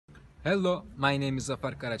Hello, my name is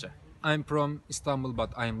Zafer Karaca. I'm from Istanbul,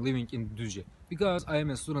 but I am living in Düzce because I am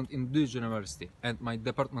a student in Düzce University and my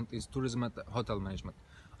department is Tourism and Hotel Management.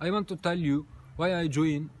 I want to tell you why I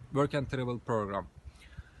joined Work and Travel program.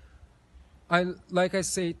 Like I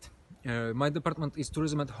said, my department is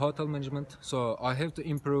Tourism and Hotel Management, so I have to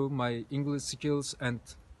improve my English skills and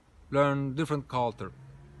learn different culture.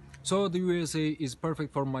 So the USA is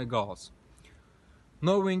perfect for my goals.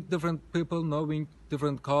 Knowing different people, knowing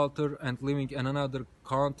different culture, and living in another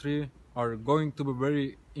country are going to be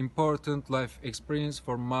very important life experience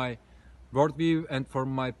for my worldview and for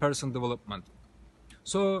my personal development.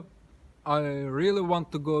 So I really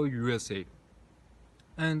want to go USA,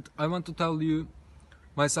 and I want to tell you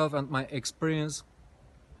myself and my experience.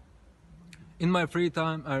 In my free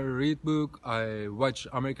time, I read book, I watch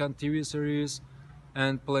American TV series,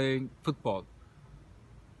 and play football.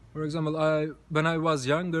 For example, when I was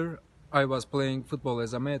younger, I was playing football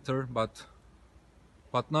as amateur, but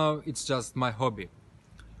now it's just my hobby.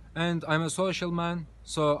 And I'm a social man,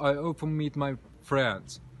 so I often meet my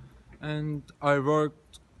friends. And I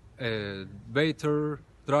worked a waiter,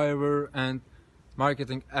 driver, and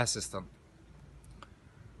marketing assistant.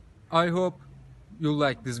 I hope you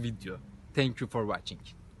like this video. Thank you for watching.